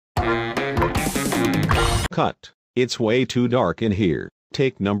Cut. It's way too dark in here.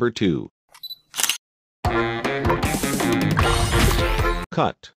 Take number 2.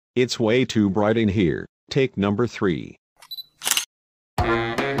 Cut. It's way too bright in here. Take number 3.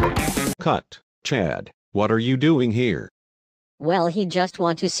 Cut. Chad, what are you doing here? Well, he just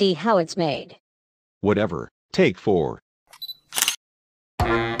want to see how it's made. Whatever. Take 4.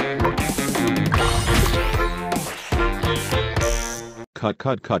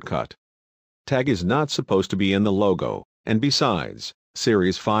 Cut. Tag is not supposed to be in the logo, and besides,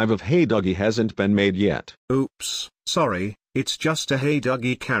 Series 5 of Hey Duggee hasn't been made yet. Oops, sorry, it's just a Hey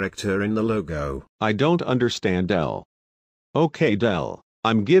Duggee character in the logo. I don't understand, Del. Okay, Del,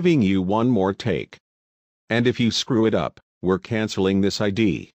 I'm giving you one more take. And if you screw it up, we're canceling this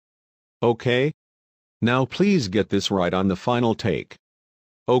ID. Okay? Now please get this right on the final take.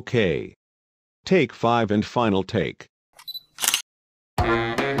 Okay. Take 5 and final take.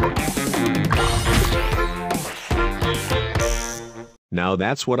 Now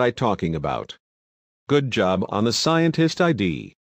that's what I'm talking about. Good job on the scientist ID.